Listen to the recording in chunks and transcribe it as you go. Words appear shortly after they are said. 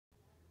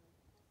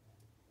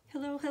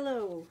Hello,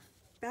 hello.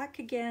 Back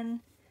again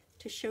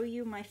to show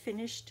you my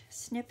finished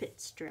snippet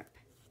strip.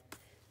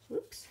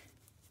 Oops.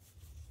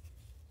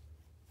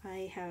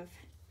 I have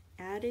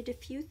added a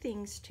few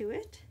things to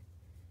it.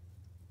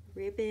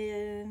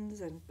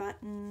 Ribbons and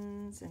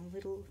buttons and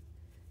little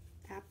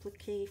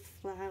applique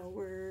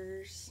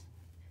flowers,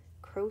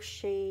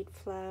 crocheted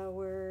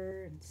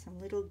flower, and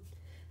some little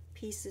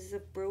pieces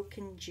of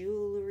broken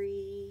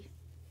jewelry,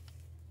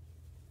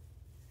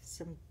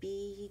 some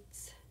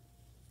beads,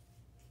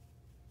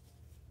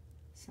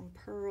 some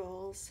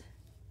pearls,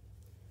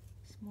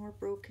 some more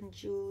broken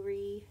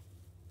jewelry,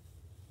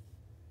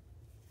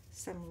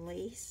 some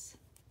lace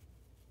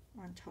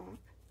on top,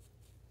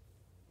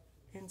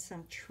 and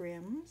some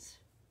trims.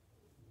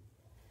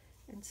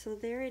 And so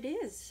there it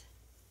is.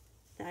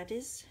 That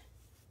is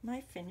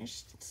my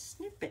finished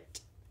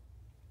snippet.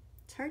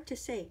 It's hard to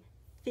say,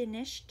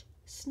 finished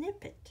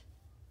snippet.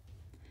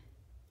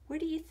 What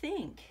do you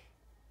think?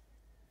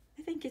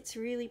 I think it's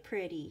really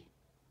pretty.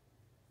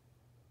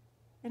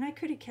 And I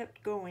could have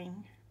kept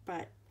going,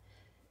 but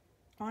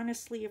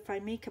honestly, if I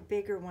make a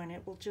bigger one,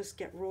 it will just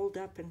get rolled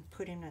up and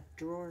put in a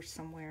drawer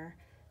somewhere.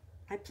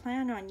 I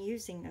plan on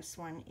using this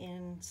one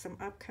in some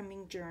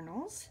upcoming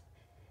journals.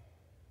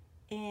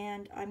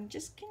 And I'm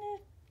just gonna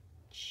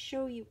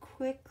show you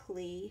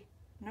quickly,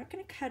 I'm not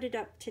gonna cut it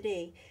up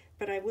today,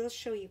 but I will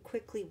show you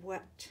quickly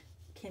what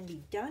can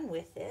be done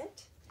with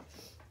it.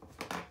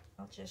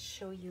 I'll just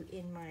show you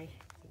in my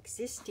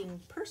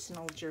existing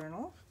personal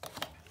journal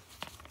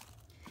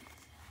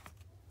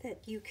that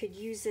you could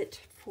use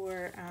it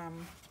for,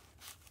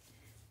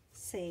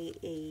 say,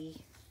 a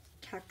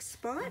tuck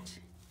spot.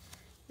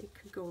 It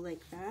could go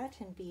like that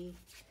and be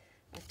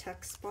a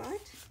tuck spot.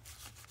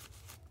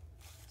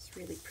 It's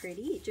really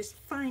pretty. You just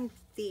find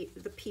the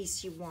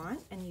piece you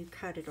want and you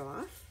cut it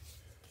off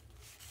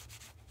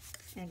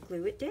and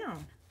glue it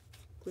down.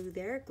 Glue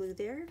there, glue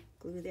there,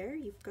 glue there.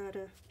 You've got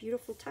a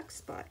beautiful tuck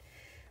spot.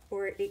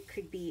 Or it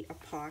could be a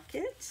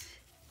pocket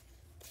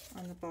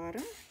on the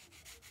bottom,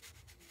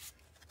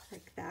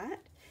 like that.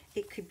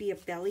 It could be a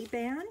belly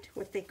band,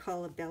 what they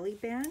call a belly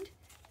band.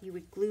 You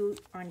would glue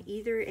on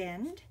either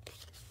end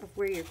of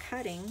where you're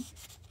cutting,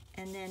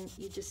 and then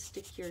you just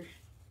stick your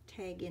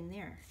tag in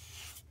there.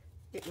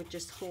 It would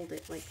just hold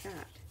it like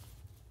that.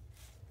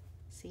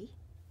 See?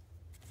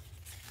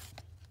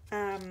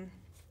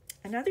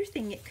 Another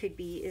thing it could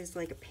be is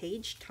like a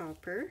page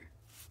topper.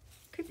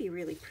 Could be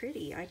really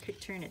pretty. I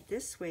could turn it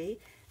this way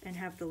and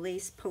have the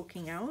lace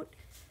poking out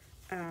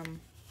at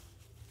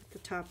the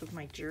top of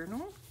my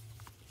journal,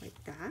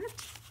 like that.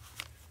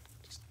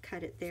 Just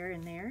cut it there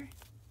and there.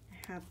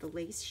 I have the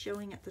lace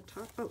showing at the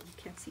top. Oh, you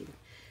can't see that.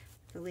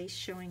 The lace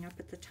showing up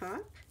at the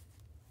top.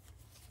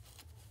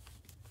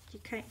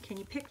 Can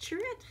you picture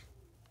it?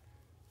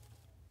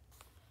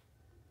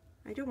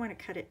 I don't want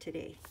to cut it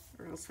today,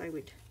 or else I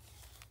would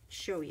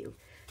show you.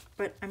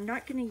 But I'm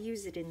not going to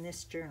use it in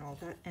this journal,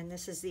 and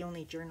this is the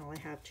only journal I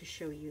have to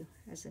show you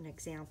as an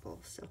example.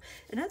 So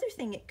another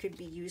thing it could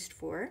be used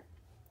for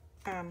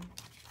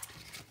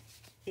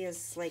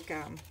is like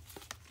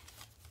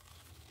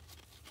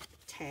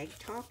tag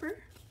topper.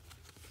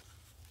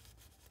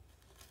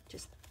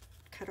 Just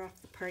cut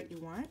off the part you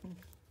want, and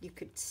you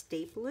could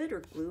staple it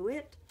or glue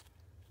it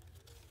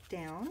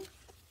down.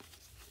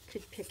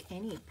 Could pick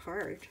any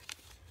part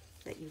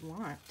that you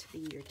want to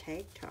be your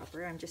tag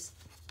topper. I'm just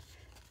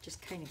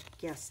kind of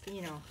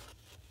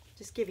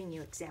just giving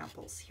you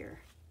examples here.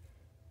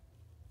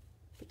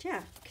 But yeah,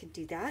 it could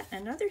do that.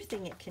 Another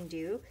thing it can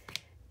do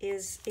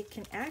is it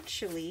can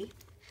actually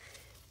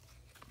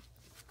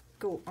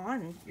go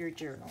on your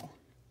journal.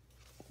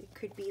 It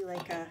could be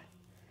like a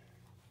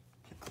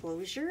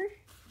closure.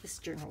 This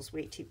journal's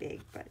way too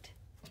big, but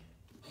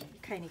you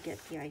kind of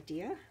get the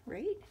idea,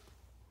 right?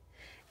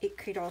 It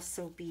could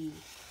also be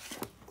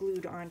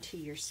glued onto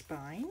your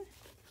spine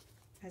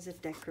as a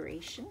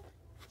decoration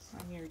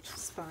on your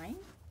spine.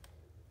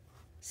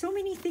 So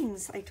many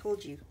things, I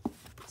told you.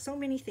 So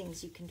many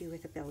things you can do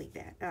with a belly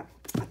band. A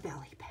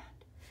belly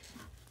band.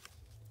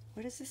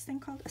 What is this thing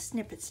called? A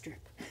snippet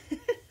strip.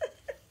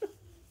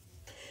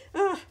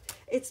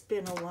 It's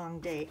been a long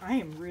day. I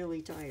am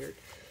really tired.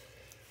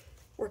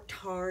 Worked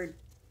hard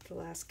the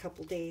last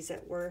couple days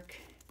at work.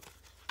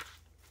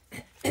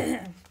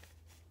 And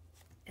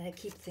I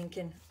keep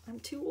thinking, I'm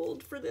too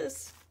old for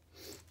this.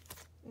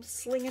 I'm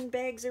slinging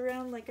bags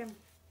around like I'm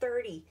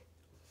 30.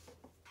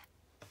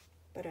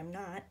 But I'm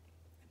not. I'm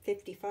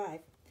 55.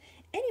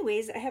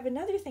 Anyways, I have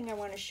another thing I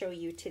want to show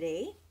you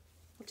today.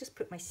 I'll just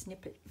put my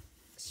snippet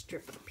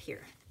strip up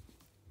here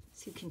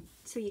so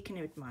you can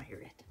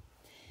admire it.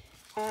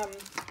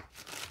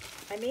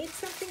 I made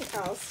something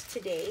else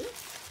today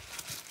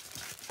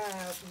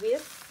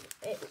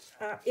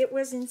it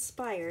was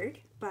inspired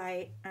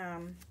by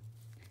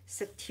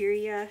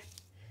Septeria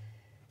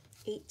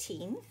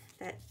 18,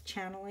 that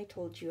channel I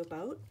told you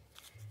about.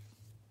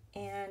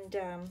 And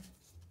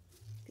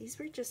these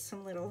were just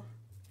some little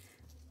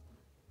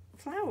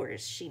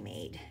flowers she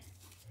made.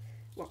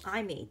 Well,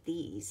 I made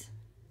these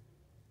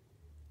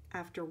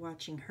after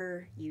watching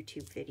her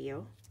YouTube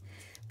video.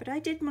 But I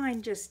did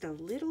mine just a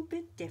little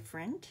bit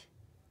different.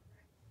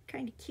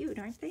 Kind of cute,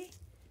 aren't they?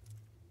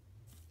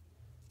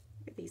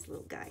 Look at these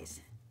little guys.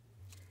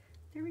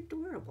 They're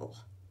adorable.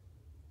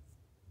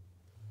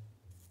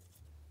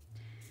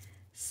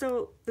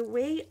 So the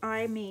way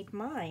I made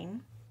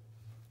mine,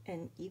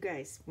 and you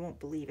guys won't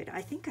believe it,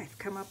 I think I've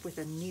come up with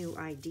a new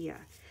idea,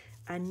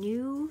 a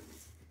new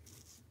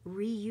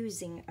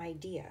reusing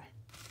idea.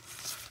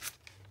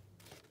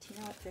 Do you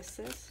know what this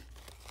is?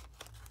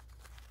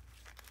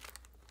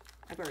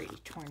 I've already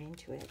torn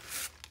into it.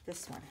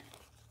 This one.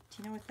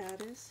 Do you know what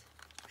that is?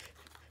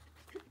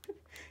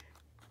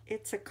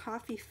 It's a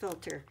coffee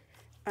filter,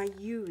 a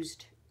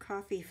used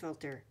coffee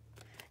filter.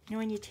 You know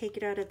when you take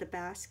it out of the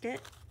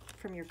basket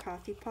from your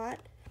coffee pot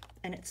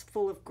and it's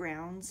full of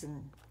grounds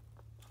and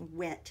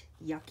wet,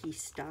 yucky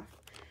stuff?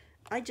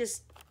 I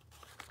just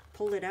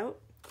pull it out,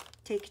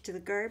 take it to the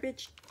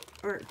garbage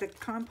or the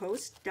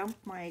compost, dump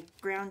my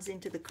grounds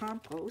into the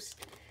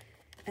compost,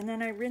 and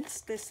then I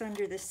rinsed this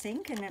under the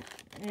sink, and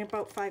in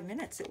about 5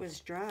 minutes it was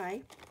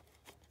dry.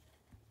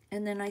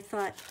 And then I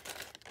thought,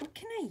 what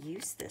can I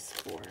use this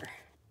for?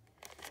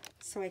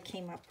 So I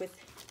came up with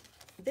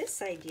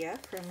this idea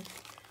from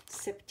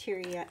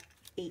Septeria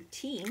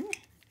 18.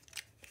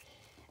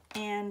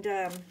 And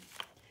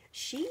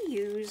she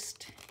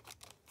used,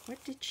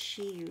 what did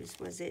she use?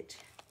 Was it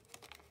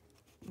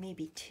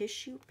maybe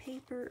tissue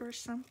paper or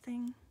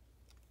something?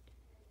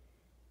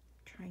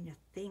 Trying to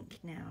think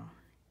now.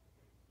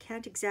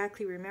 Can't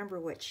exactly remember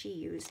what she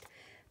used,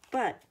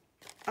 but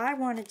I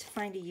wanted to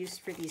find a use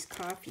for these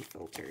coffee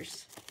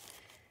filters.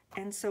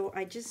 And so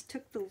I just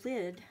took the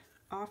lid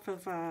off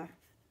of a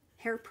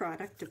hair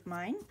product of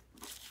mine,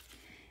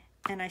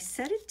 and I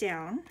set it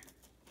down,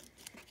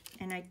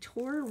 and I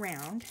tore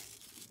around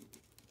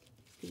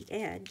the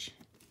edge.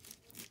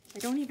 I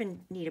don't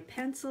even need a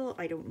pencil,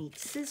 I don't need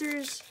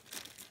scissors.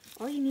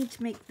 All you need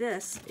to make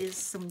this is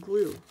some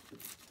glue.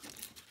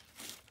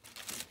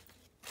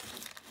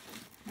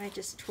 I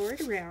just tore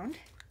it around.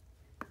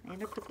 I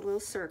end up with a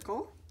little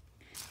circle.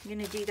 I'm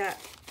gonna do that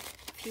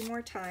a few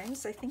more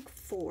times. I think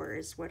 4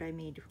 is what I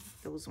made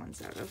those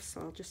ones out of.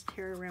 So I'll just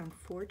tear around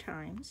 4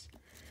 times.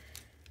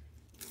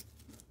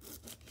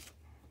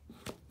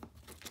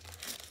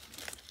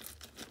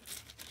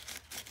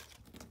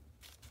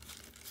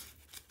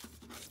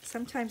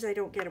 Sometimes I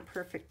don't get a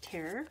perfect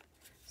tear,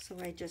 so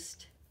I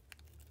just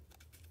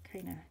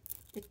kind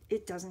of,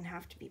 it doesn't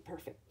have to be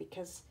perfect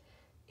because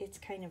it's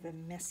kind of a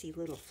messy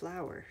little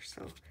flower.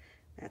 So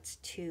that's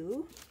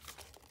 2.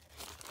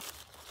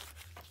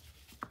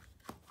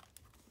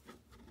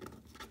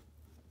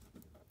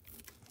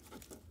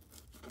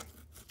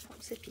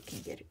 Helps if you can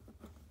get it.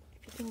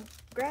 If you can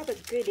grab a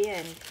good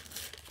end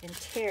and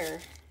tear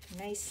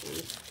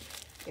nicely,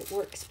 it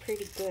works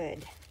pretty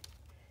good.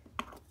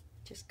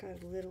 Just got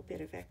a little bit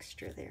of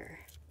extra there.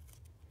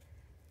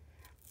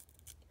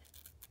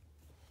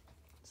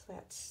 So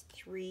that's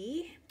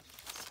 3.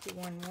 Let's do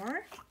one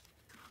more.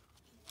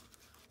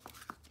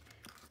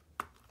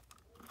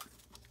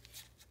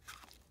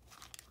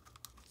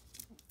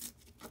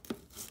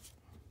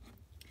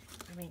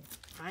 I mean,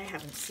 I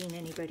haven't seen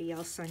anybody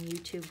else on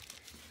YouTube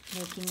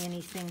making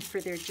anything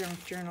for their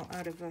junk journal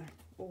out of a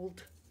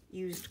old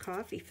used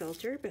coffee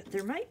filter, but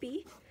there might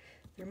be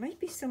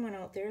someone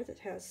out there that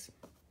has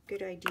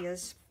good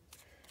ideas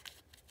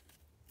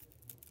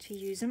to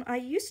use them. I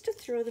used to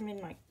throw them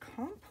in my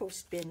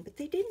compost bin, but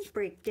they didn't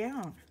break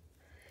down.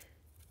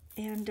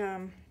 And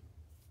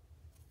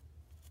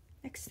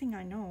next thing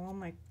I know, all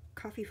my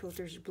coffee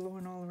filters are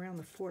blowing all around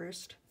the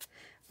forest.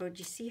 Oh, did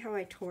you see how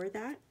I tore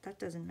that? That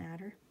doesn't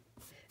matter.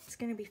 It's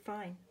going to be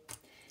fine.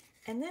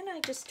 And then I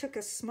just took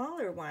a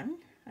smaller one.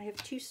 I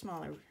have 2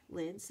 smaller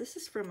lids. This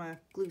is from a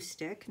glue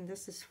stick, and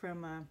this is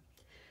from a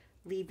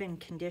leave-in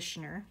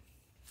conditioner.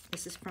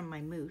 This is from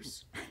my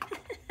mousse.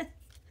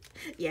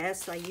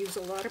 Yes, I use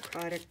a lot of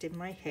product in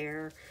my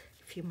hair,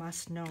 if you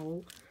must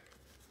know.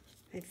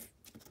 I have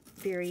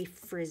very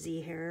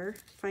frizzy hair.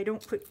 If I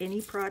don't put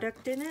any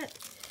product in it,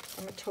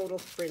 I'm a total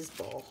frizz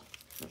ball.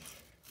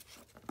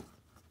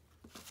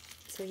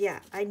 So yeah,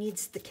 I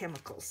needs the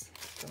chemicals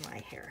for my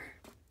hair.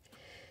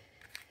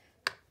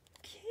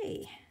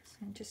 Okay, so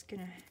I'm just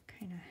gonna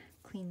kind of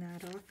clean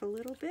that off a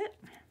little bit.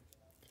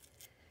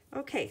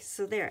 Okay,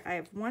 so there, I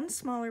have 1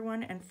 smaller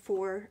one and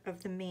 4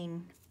 of the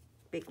main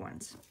big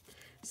ones.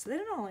 So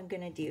then all I'm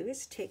gonna do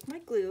is take my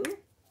glue.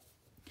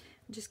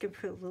 I'm just gonna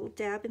put a little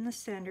dab in the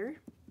center.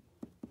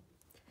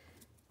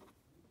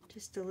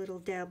 Just a little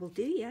dab will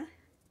do ya.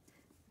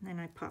 And then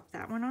I pop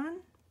that one on,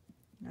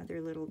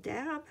 another little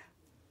dab.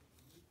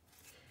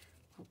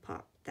 I'll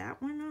pop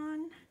that one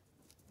on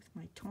with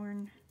my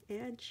torn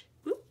edge.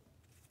 Ooh,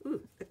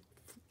 ooh, the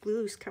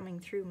glue's coming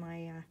through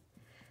my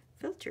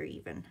filter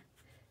even.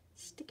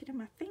 Stick it in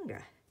my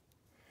finger.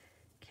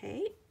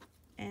 Okay,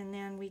 and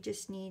then we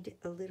just need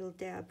a little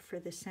dab for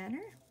the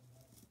center.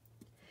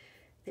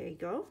 There you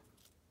go.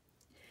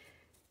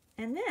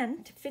 And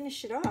then to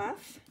finish it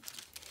off,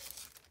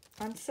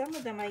 on some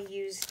of them I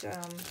used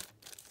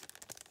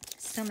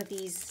some of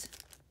these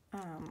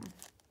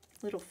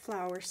little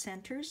flower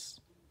centers.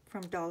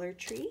 from Dollar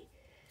Tree.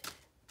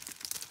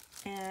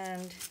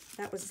 And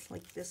that was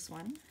like this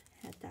one,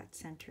 had that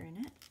center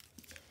in it.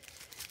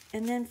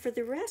 And then for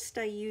the rest,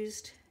 I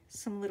used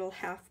some little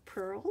half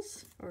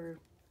pearls, or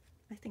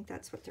I think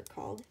that's what they're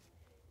called.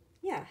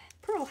 Yeah,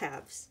 pearl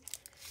halves.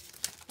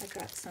 I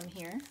got some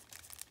here,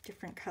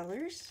 different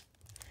colors.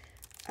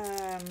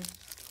 I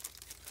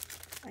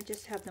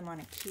just have them on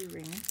a key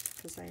ring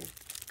because I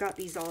got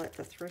these all at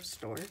the thrift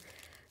store.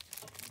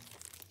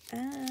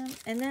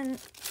 And then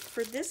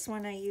for this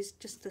one, I used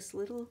just this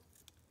little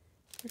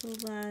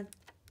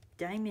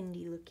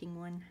diamondy looking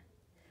one,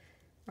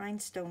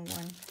 rhinestone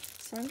one.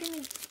 So I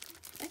think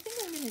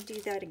I'm gonna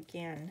do that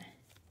again,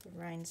 the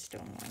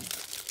rhinestone one.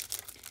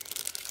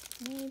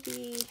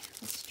 Maybe,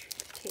 let's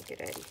take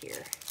it out of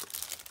here,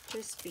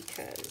 just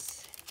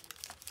because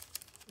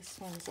this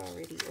one's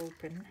already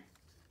open.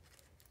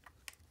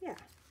 Yeah,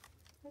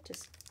 I'll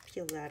just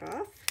peel that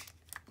off.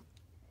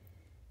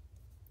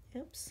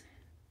 Oops,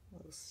 a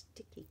little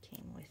sticky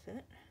came with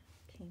it,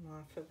 came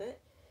off of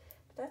it.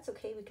 But that's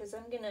okay because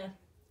I'm gonna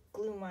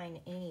glue mine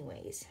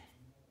anyways.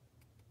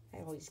 I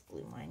always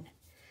glue mine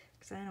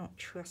because I don't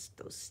trust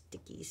those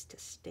stickies to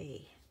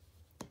stay.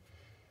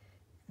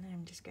 And then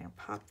I'm just gonna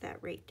pop that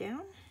right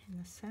down in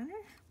the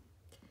center.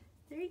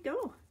 There you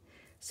go.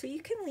 So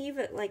you can leave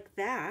it like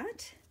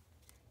that.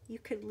 You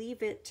could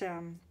leave it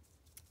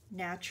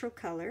natural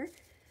color,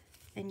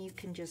 and you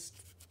can just,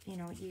 you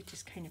know, you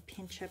just kind of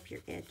pinch up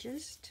your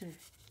edges to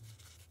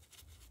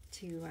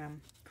of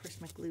course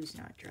my glue's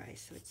not dry,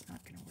 so it's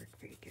not going to work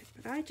very good,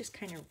 but I just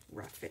kind of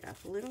rough it up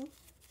a little.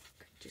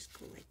 Could just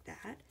go like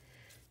that,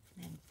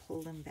 and then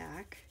pull them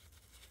back,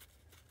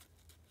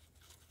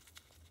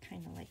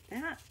 kind of like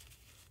that.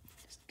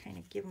 Just kind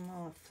of give them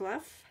all a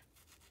fluff.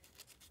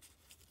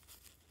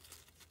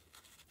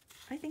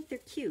 I think they're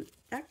cute.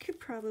 That could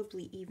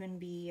probably even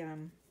be,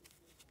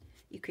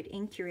 you could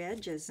ink your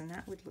edges and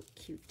that would look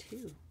cute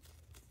too.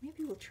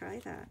 Maybe we'll try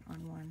that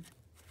on one.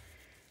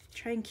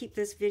 Try and keep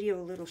this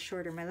video a little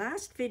shorter. My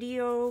last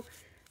video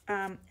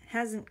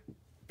hasn't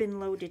been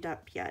loaded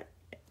up yet.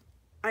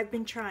 I've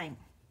been trying.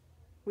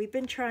 We've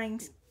been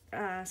trying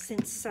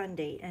since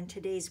Sunday, and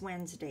today's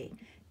Wednesday,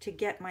 to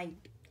get my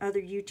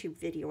other YouTube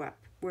video up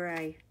where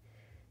I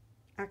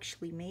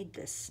actually made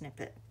this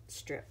snippet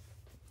strip.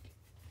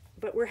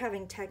 But we're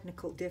having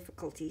technical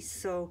difficulties,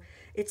 so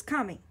it's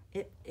coming.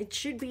 It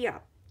should be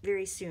up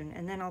very soon,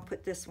 and then I'll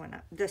put this one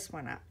up.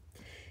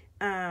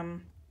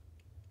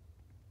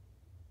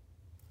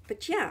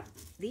 But yeah,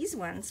 these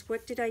ones,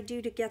 what did I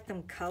do to get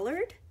them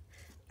colored?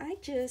 I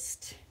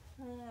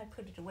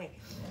put it away.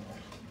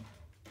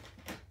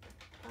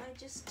 I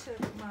just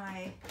took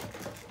my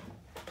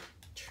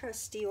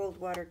trusty old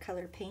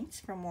watercolor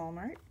paints from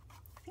Walmart.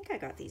 I think I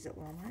got these at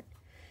Walmart.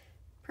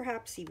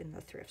 Perhaps even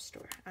the thrift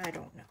store. I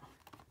don't know.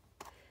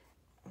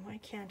 Why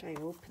can't I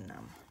open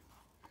them?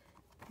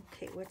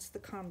 Okay, what's the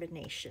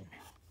combination?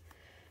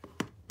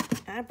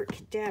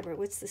 Abracadabra,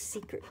 what's the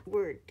secret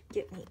word to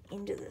get me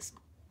into this?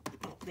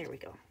 Oh, there we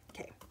go.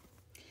 Okay.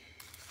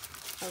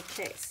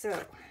 Okay,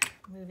 so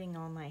moving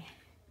on my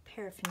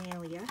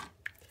paraphernalia,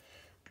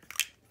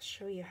 I'll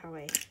show you how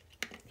I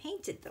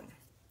painted them.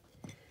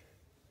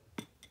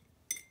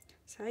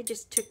 So I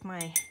just took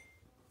my,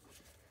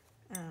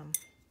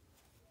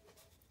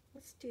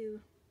 let's do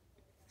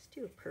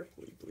a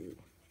purpley blue.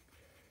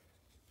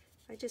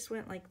 I just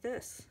went like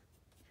this.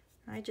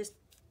 I just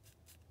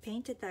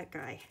painted that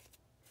guy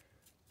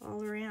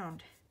all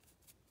around.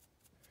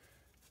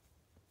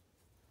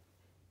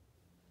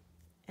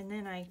 And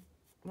then I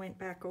went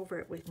back over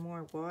it with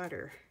more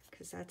water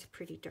because that's a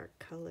pretty dark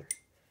color.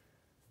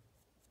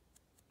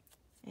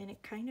 And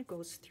it kind of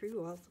goes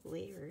through all the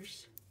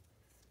layers.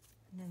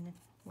 And then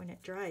when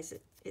it dries,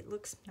 it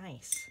looks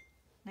nice.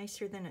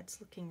 Nicer than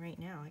it's looking right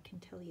now, I can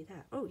tell you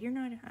that. Oh, you're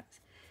not...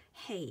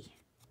 Hey,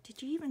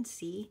 did you even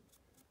see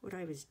what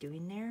I was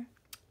doing there?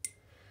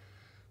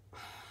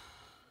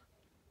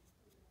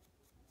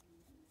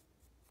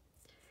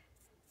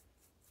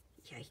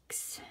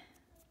 Yikes.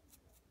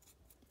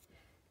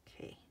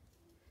 Okay,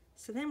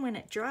 so then when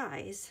it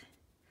dries,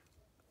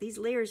 these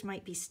layers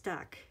might be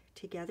stuck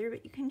together,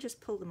 but you can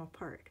just pull them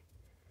apart.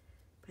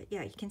 But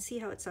yeah, you can see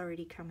how it's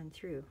already coming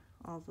through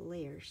all the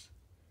layers.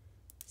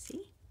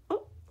 See?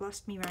 Oh,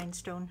 lost me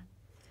rhinestone.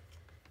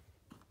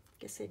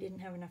 Guess I didn't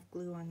have enough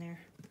glue on there.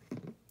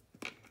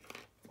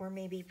 Or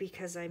maybe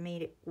because I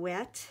made it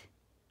wet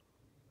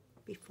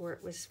before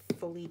it was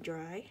fully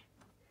dry.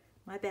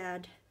 My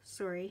bad,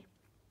 sorry.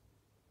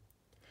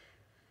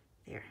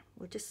 There,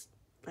 we'll just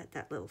let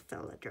that little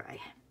fella dry.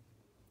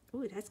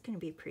 Ooh, that's gonna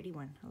be a pretty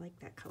one. I like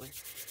that color.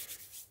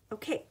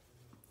 Okay,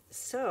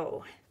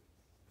 so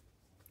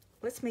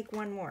let's make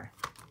one more.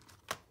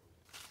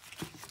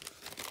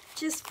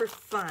 Just for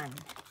fun.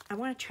 I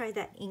wanna try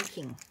that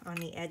inking on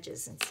the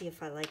edges and see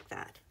if I like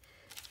that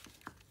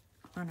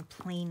on a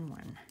plain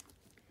one.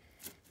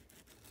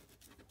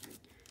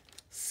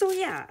 So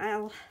yeah,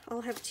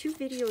 I'll have 2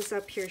 videos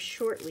up here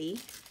shortly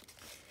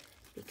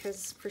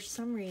because for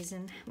some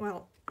reason,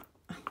 well,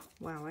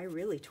 wow, I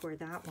really tore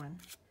that one.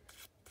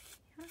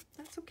 Yeah,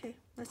 that's okay.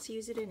 Let's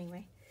use it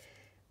anyway.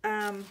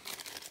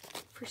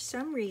 For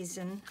some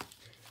reason,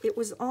 it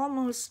was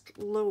almost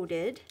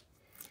loaded.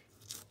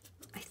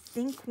 I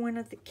think one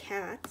of the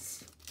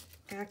cats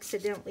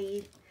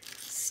accidentally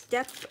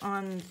stepped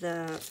on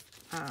the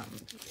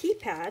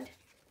keypad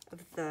of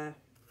the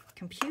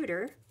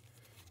computer,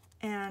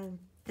 and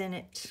then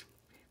it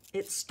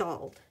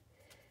stalled.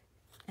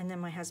 And then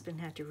my husband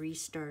had to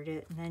restart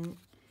it, and then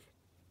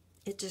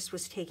it just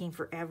was taking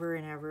forever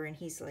and ever, and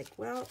he's like,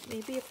 well,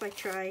 maybe if I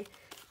try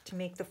to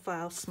make the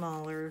file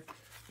smaller,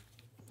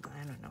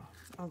 I don't know,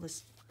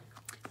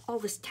 all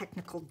this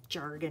technical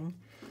jargon.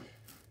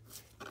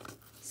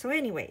 So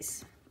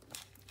anyways,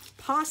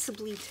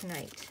 possibly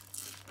tonight,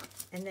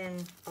 and then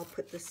I'll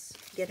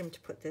get him to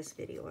put this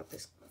video up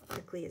as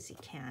quickly as he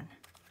can.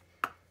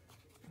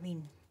 I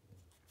mean,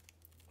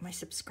 my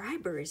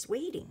subscriber is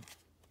waiting.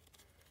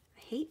 I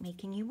hate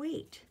making you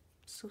wait.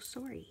 I'm so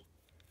sorry.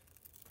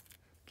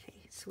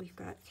 Okay, so we've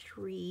got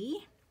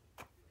 3.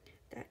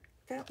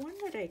 That one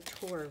that I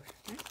tore,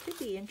 that could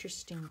be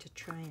interesting to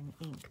try and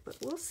ink, but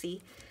we'll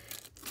see.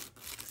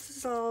 This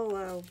is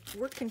all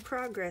work in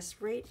progress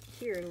right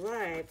here,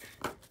 live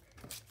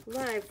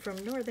from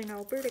Northern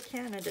Alberta,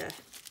 Canada.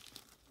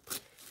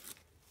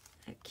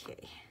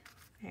 Okay,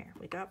 there,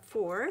 we got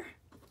 4.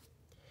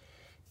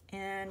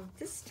 And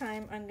this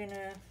time I'm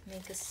gonna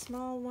make a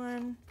small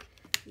one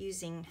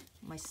using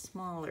my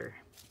smaller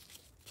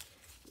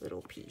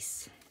little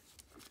piece.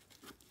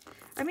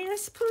 I mean, I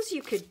suppose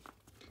you could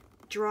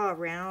draw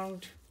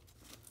around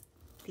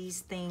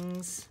these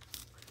things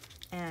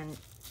and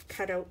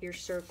cut out your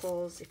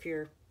circles if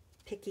you're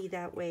picky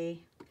that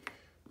way.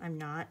 I'm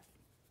not.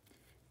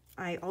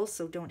 I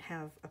also don't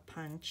have a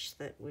punch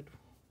that would,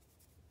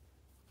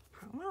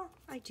 well,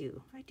 I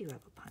do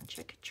have a punch.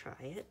 I could try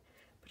it,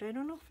 but I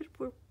don't know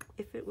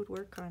if it would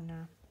work on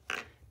a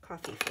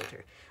coffee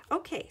filter.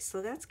 Okay,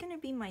 so that's gonna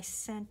be my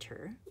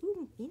center.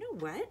 Ooh, you know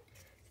what?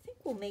 I think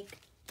we'll make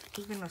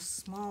even a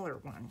smaller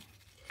one.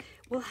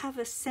 We'll have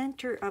a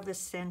center of a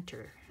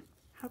center.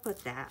 How about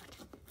that?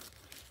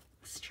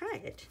 Let's try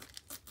it.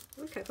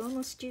 Look, I've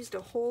almost used a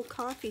whole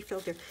coffee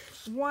filter.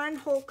 1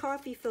 whole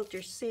coffee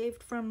filter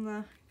saved from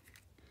the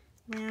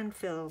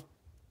landfill.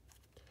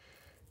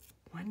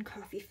 1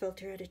 coffee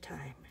filter at a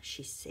time.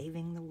 She's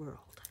saving the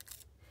world.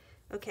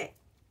 Okay.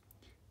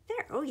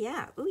 There. Oh,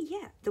 yeah. Oh,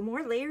 yeah. The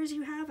more layers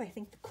you have, I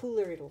think the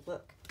cooler it'll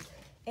look.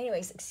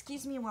 Anyways,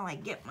 excuse me while I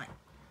get my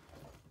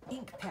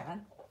ink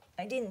pad.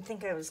 I didn't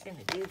think I was going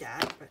to do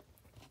that, but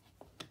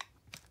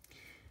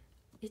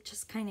it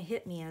just kind of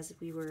hit me as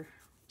we were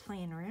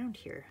playing around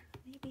here.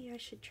 Maybe I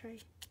should try.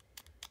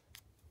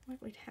 What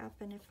would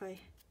happen if I...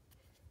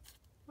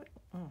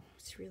 Oh,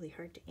 it's really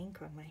hard to ink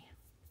on my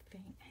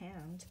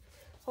hand.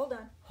 Hold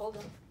on.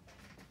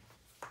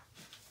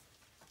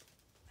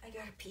 I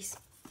got a piece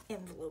of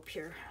envelope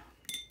here.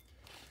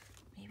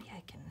 Maybe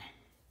I can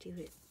do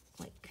it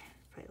like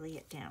if I lay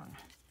it down.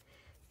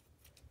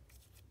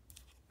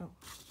 Oh,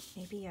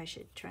 maybe I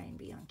should try and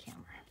be on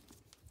camera.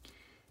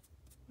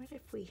 What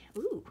if we,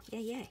 ooh,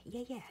 yeah.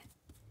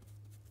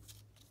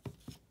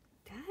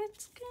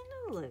 That's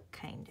gonna look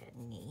kind of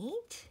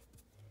neat,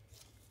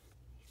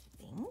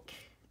 I think.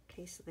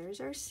 Okay, so there's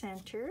our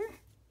center.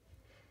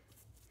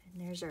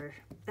 And there's our,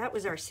 that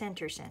was our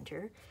center.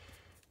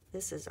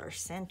 This is our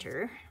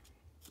center.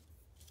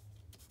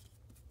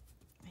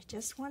 I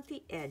just want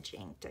the edge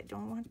inked. I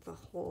don't want the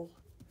whole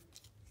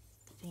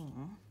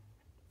thing.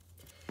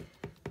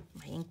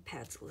 My ink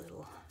pad's a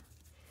little,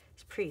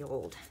 it's pretty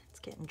old. It's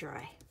getting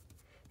dry.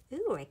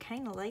 Ooh, I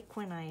kind of like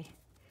when I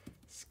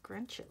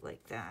scrunch it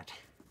like that.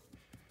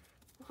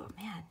 Oh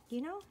man,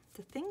 you know,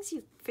 the things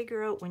you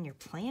figure out when you're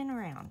playing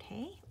around,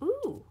 hey?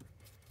 Ooh.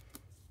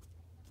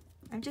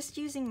 I'm just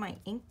using my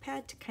ink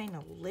pad to kind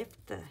of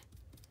lift the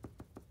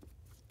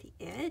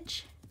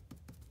edge.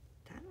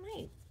 That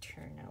might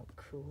turn out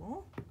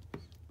cool.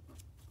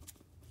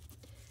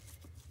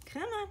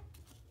 Come on.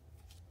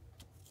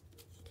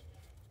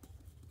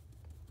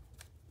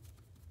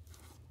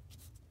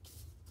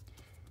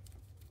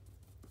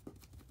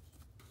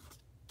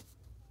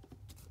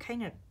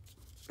 Kind of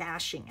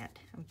bashing it.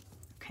 I'm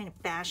kind of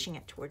bashing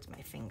it towards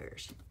my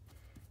fingers.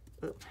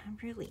 Oop, I'm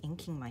really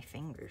inking my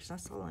fingers.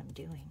 That's all I'm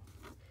doing.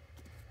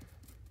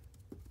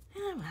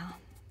 Oh well,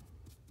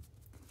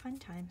 fun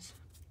times.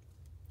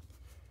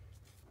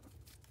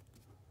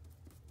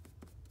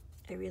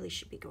 I really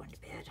should be going to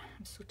bed.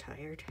 I'm so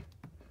tired.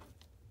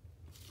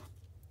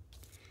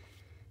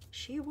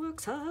 She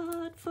works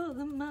hard for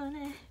the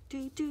money.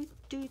 Do,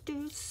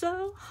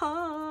 so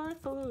hard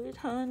for it,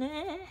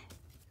 honey.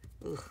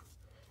 Ugh.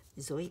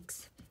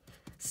 Zoinks.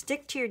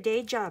 Stick to your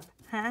day job,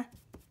 huh?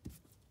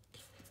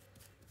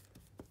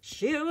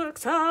 She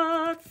works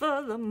hard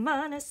for the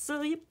money,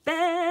 so you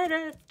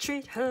better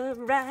treat her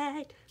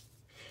right.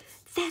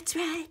 That's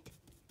right.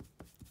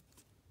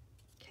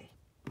 Okay.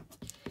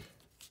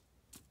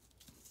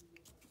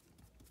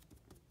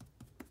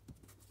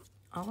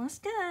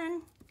 Almost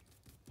done.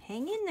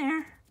 Hang in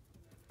there.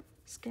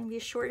 It's going to be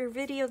a shorter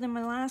video than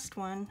my last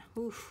one.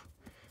 Oof.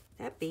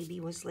 That baby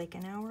was like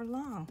an hour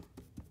long.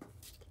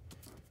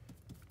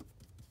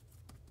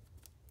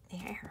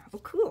 hair. Oh,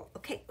 cool.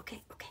 Okay,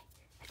 okay, okay.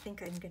 I think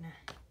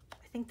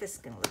this is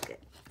gonna look good.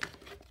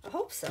 I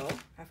hope so,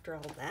 after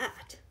all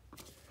that.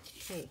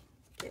 Okay,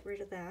 get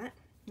rid of that.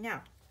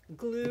 Now,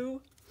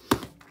 glue.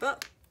 Oh,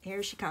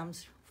 here she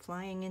comes,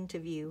 flying into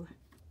view.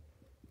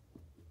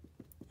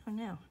 Oh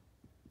no.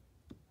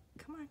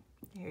 Come on,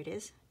 there it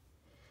is.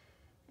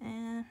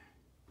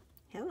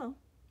 Hello.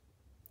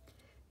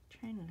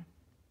 I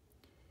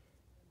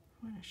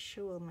want to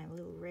show all my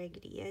little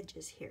raggedy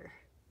edges here.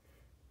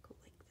 Go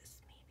like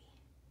this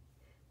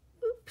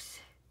maybe. Oops.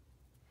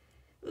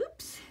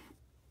 Oops.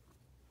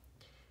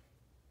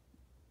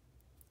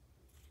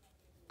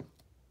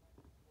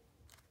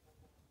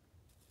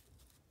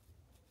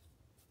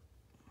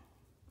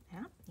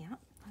 Yeah,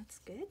 that's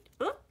good.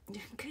 Oh,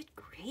 good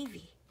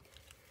gravy.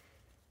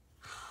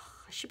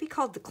 I should be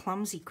called the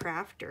Clumsy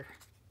Crafter.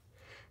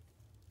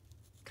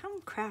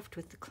 Come craft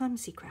with the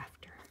Clumsy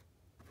Crafter.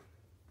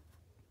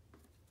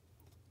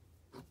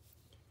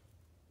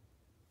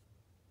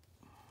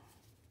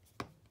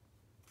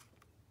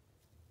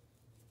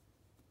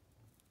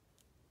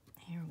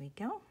 Here we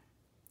go.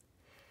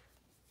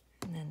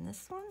 And then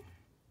this one.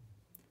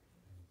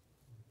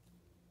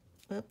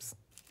 Oops.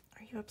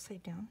 Are you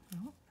upside down?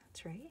 No,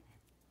 that's right.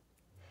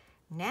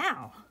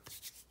 Now,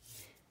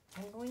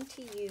 I'm going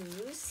to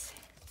use,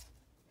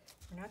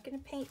 we're not going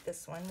to paint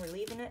this one. We're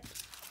leaving it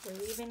we're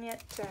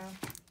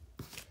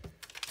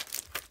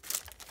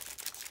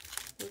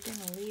going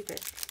to leave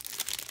it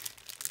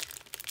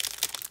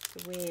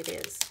the way it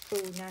is.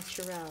 Au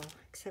naturel,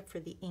 except for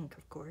the ink,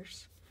 of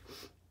course.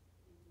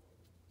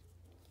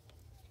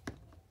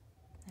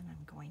 And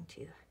I'm going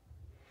to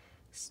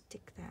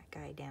stick that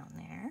guy down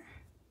there.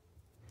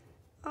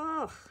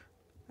 Oh,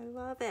 I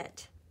love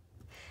it.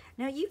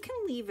 Now you can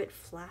leave it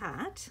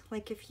flat.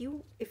 Like if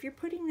you're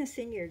putting this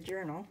in your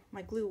journal,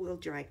 my glue will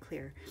dry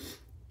clear.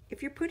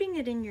 If you're putting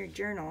it in your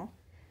journal,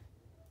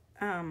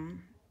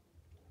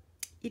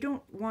 you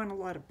don't want a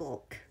lot of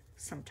bulk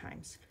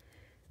sometimes.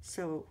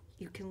 So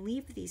you can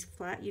leave these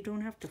flat. You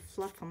don't have to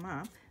fluff them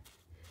up,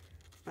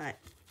 but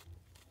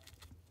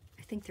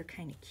I think they're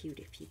kind of cute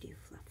if you do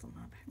fluff them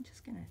up. I'm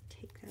just gonna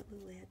take that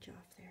little edge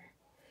off there.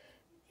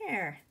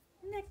 There,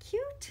 isn't that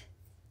cute?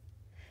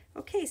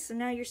 Okay, so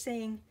now you're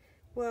saying,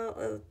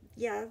 well,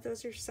 yeah,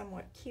 those are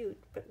somewhat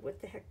cute, but what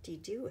the heck do you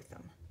do with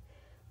them?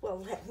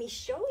 Well, let me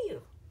show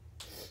you.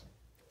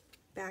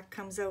 Back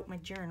comes out my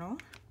journal,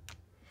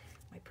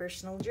 my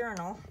personal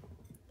journal.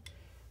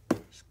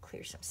 Just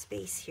clear some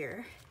space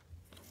here.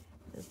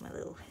 Move my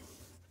little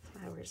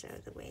flowers out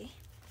of the way.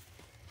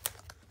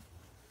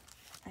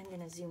 I'm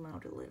gonna zoom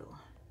out a little.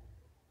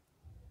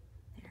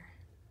 There.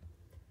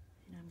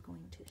 And I'm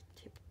going to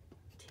tip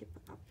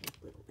up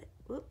a little bit.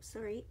 Whoops,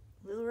 sorry.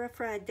 A little rough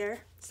ride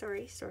there.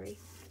 Sorry.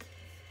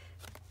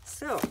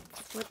 So,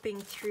 flipping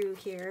through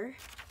here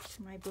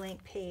to my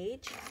blank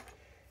page.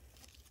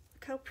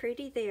 Look how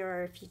pretty they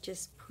are if you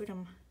just put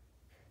them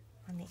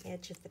on the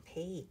edge of the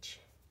page.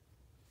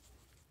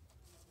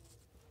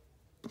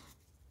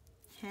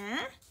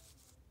 Huh?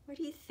 What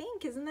do you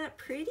think? Isn't that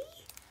pretty?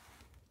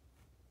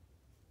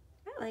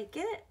 I like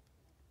it.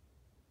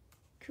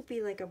 Could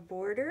be like a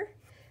border.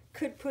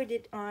 Could put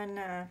it on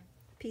a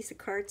piece of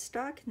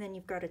cardstock and then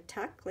you've got a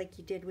tuck like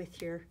you did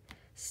with your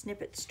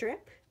Snippet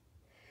strip.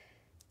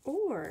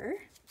 Or,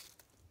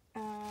 I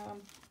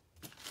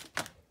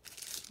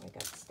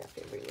got stuff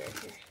everywhere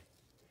here.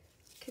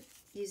 Could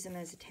use them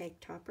as a tag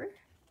topper.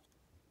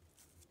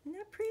 Isn't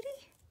that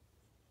pretty?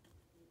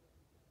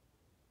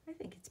 I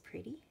think it's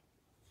pretty.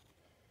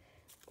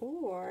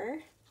 Or,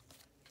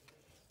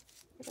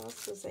 what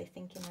else was I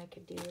thinking I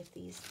could do with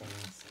these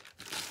things?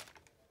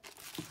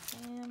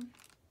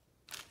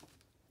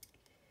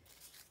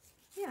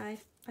 Yeah,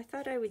 I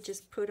thought I would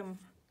just put them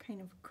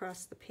kind of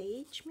across the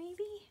page,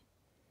 maybe?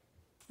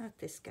 Not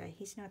this guy,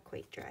 he's not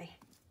quite dry.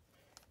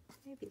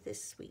 Maybe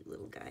this sweet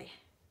little guy.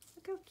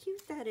 Look how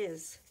cute that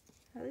is.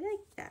 I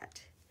like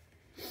that.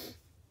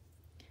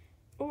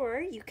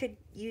 Or you could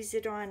use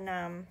it on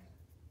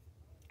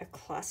a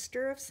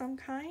cluster of some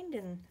kind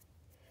and,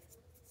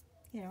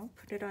 you know,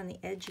 put it on the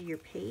edge of your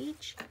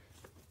page.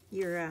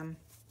 Your,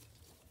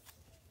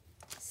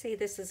 say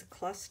this is a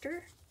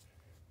cluster.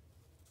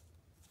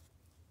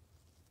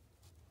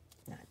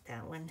 Not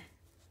that one,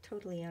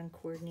 totally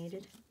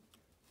uncoordinated.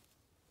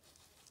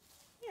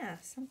 Yeah,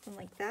 something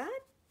like that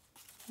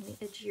on the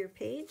edge of your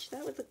page.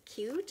 That would look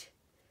cute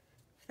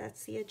if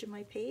that's the edge of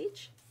my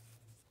page.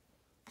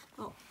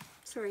 Oh,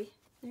 sorry,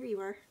 there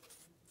you are.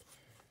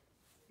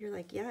 You're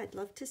like, yeah, I'd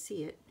love to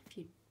see it if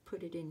you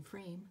put it in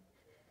frame.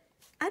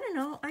 I don't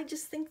know, I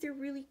just think they're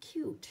really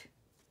cute.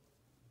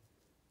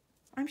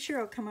 I'm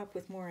sure I'll come up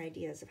with more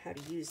ideas of how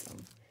to use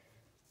them,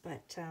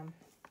 but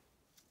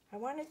I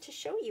wanted to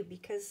show you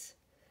because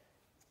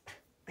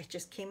I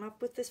just came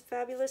up with this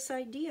fabulous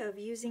idea of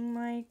using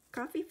my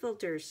coffee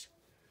filters,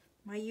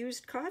 my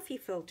used coffee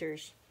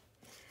filters.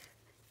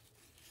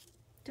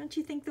 Don't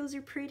you think those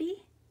are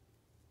pretty?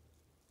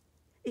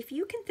 If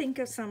you can think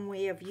of some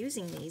way of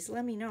using these,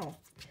 let me know,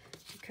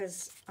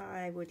 because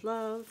I would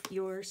love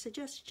your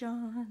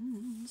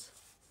suggestions.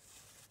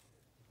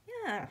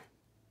 Yeah,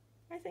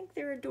 I think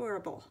they're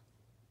adorable.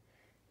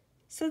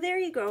 So there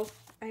you go.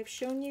 I've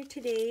shown you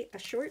today a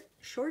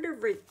shorter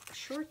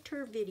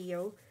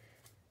video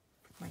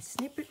with my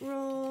snippet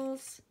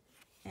rolls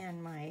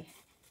and my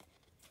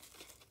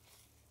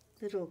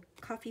little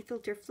coffee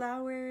filter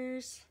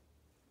flowers.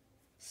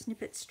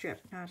 Snippet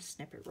strip, not a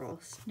snippet roll,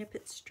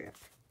 snippet strip.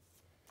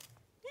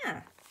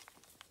 Yeah.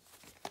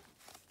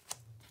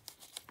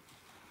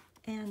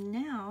 And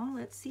now,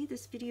 let's see,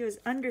 this video is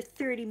under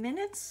 30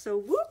 minutes, so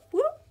whoop,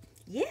 whoop,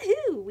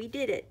 yahoo, we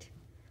did it.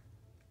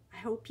 I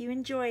hope you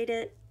enjoyed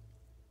it.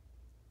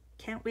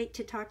 Can't wait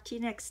to talk to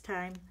you next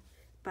time.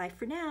 Bye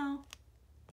for now.